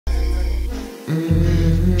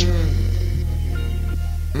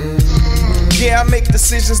Yeah, I make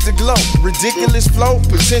decisions to glow. Ridiculous flow,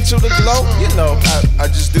 potential to glow. You know, I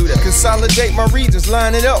just do that. Consolidate my regions,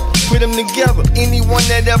 line it up, put them together. Anyone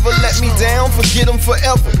that ever let me down, forget them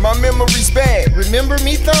forever. My memory's bad, remember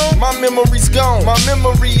me though? My memory's gone. My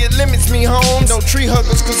memory, it limits me home. No tree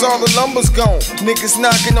huggers, cause all the lumber's gone. Niggas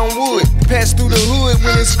knocking on wood, pass through the hood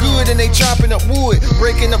when it's good and they chopping up wood.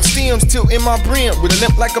 Breaking up stems, tilting my brim. With a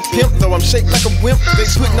limp like a pimp, though I'm shaped like a wimp. They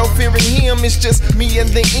put no fear in him, it's just me and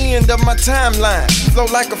the end of my timeline. Flow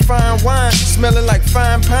like a fine wine, smelling like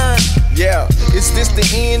fine pine. Yeah, is this the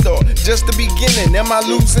end or just the beginning? Am I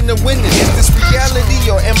losing or winning? Is this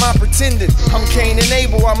reality or am I pretending? I'm Cain and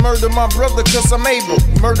Abel, I murdered my brother cause I'm able.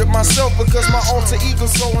 Murdered myself because my alter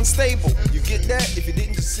ego's so unstable. You get that? If you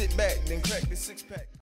didn't, just sit back, then crack this six-pack.